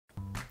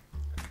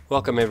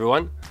Welcome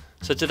everyone.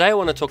 So today I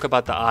want to talk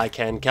about the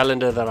ICANN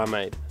calendar that I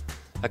made.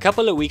 A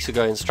couple of weeks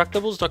ago,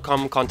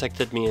 Instructables.com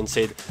contacted me and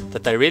said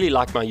that they really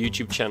like my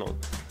YouTube channel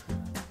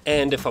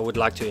and if I would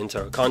like to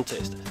enter a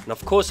contest. And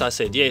of course I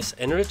said yes,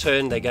 and in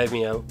return they gave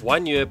me a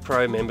 1-year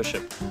pro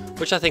membership,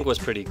 which I think was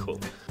pretty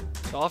cool.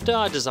 So after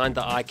I designed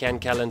the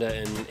ICANN calendar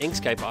in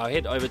Inkscape, I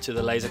head over to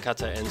the laser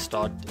cutter and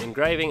start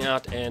engraving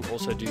out and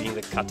also doing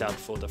the cutout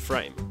for the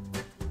frame.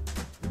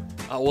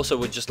 I also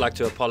would just like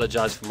to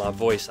apologize for my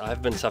voice.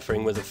 I've been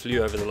suffering with the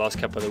flu over the last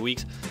couple of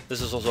weeks. This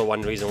is also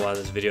one reason why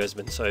this video has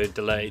been so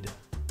delayed.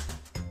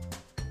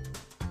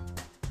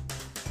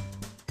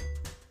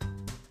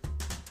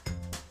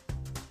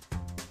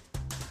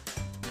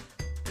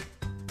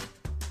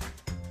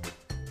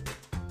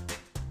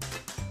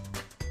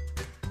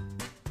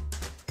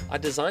 I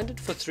designed it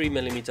for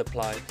 3mm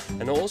ply,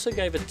 and I also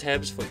gave it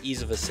tabs for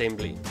ease of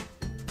assembly.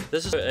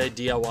 This is a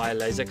DIY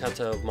laser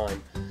cutter of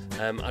mine.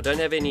 I don't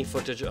have any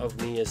footage of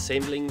me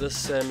assembling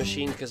this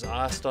machine because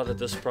I started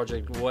this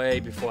project way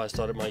before I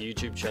started my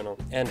YouTube channel,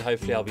 and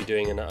hopefully I'll be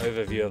doing an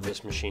overview of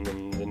this machine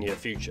in the near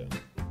future.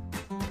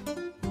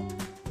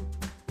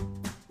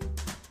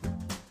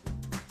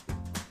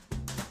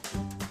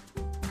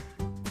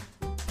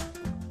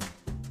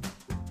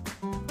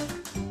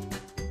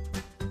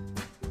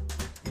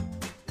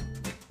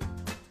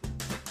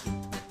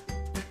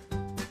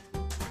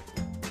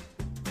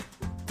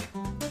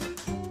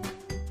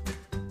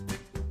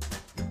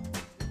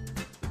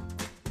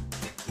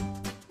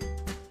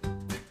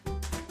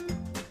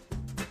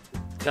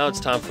 Now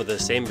it's time for the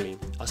assembly.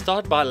 I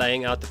start by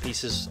laying out the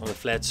pieces on a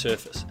flat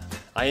surface.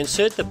 I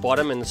insert the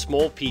bottom and the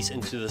small piece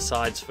into the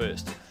sides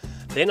first.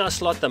 Then I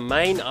slot the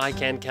main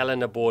ICANN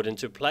calendar board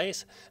into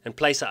place and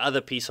place the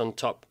other piece on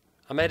top.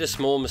 I made a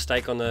small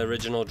mistake on the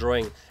original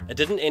drawing. It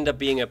didn't end up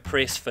being a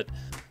press fit,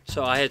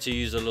 so I had to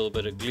use a little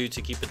bit of glue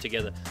to keep it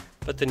together.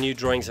 But the new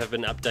drawings have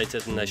been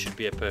updated and they should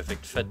be a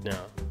perfect fit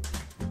now.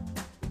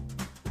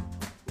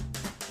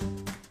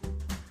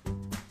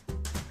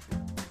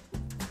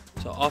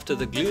 So after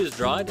the glue is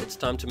dried, it's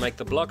time to make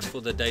the blocks for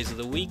the days of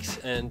the weeks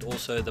and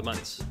also the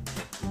months.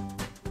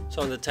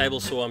 So on the table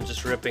saw, I'm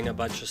just ripping a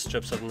bunch of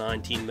strips of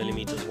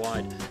 19mm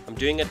wide. I'm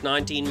doing it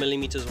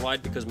 19mm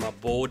wide because my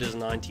board is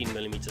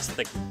 19mm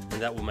thick,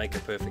 and that will make a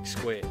perfect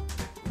square.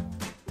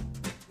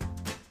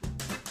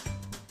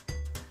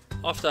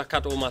 After I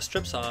cut all my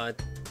strips, I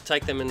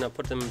take them and I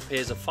put them in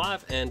pairs of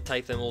 5 and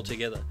tape them all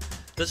together.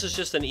 This is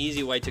just an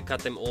easy way to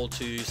cut them all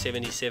to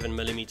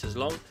 77mm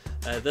long.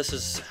 This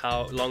is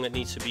how long it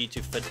needs to be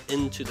to fit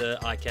into the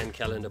ICANN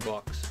calendar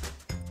box.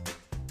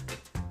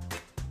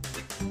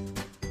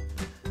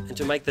 And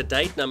to make the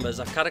date numbers,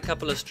 I cut a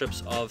couple of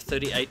strips of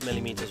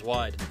 38mm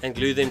wide and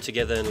glue them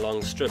together in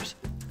long strips.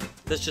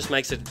 This just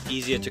makes it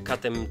easier to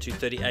cut them to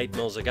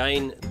 38mm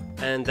again,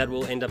 and that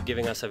will end up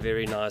giving us a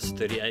very nice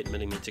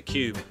 38mm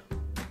cube.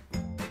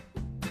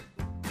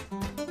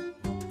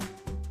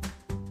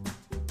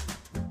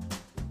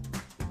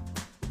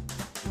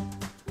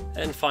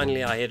 And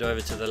finally I head over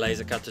to the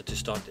laser cutter to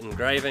start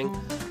engraving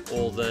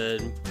all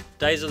the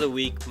days of the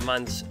week,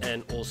 months,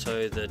 and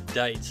also the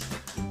dates.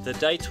 The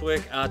dates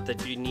work out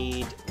that you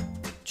need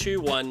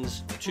 2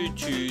 1s, 2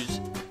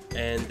 2s,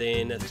 and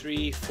then a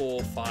 3,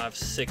 4, 5,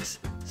 6,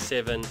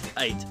 7,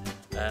 8.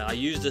 I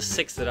used a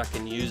 6 that I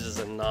can use as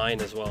a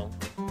 9 as well.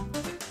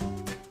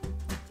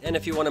 And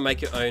if you want to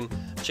make your own,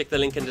 check the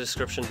link in the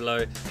description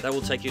below. That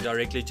will take you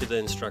directly to the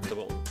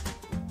Instructable.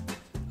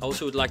 I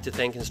also would like to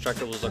thank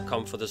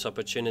Instructables.com for this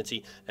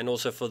opportunity and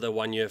also for the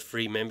 1-year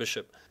free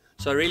membership.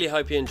 So I really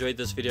hope you enjoyed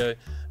this video.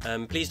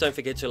 Please don't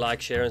forget to like,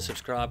 share and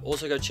subscribe.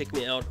 Also go check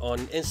me out on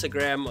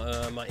Instagram.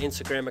 My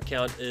Instagram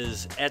account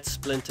is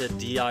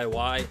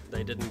 @SplinterDIY.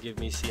 They didn't give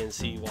me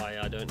CNC, why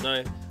I don't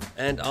know.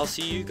 And I'll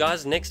see you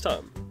guys next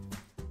time.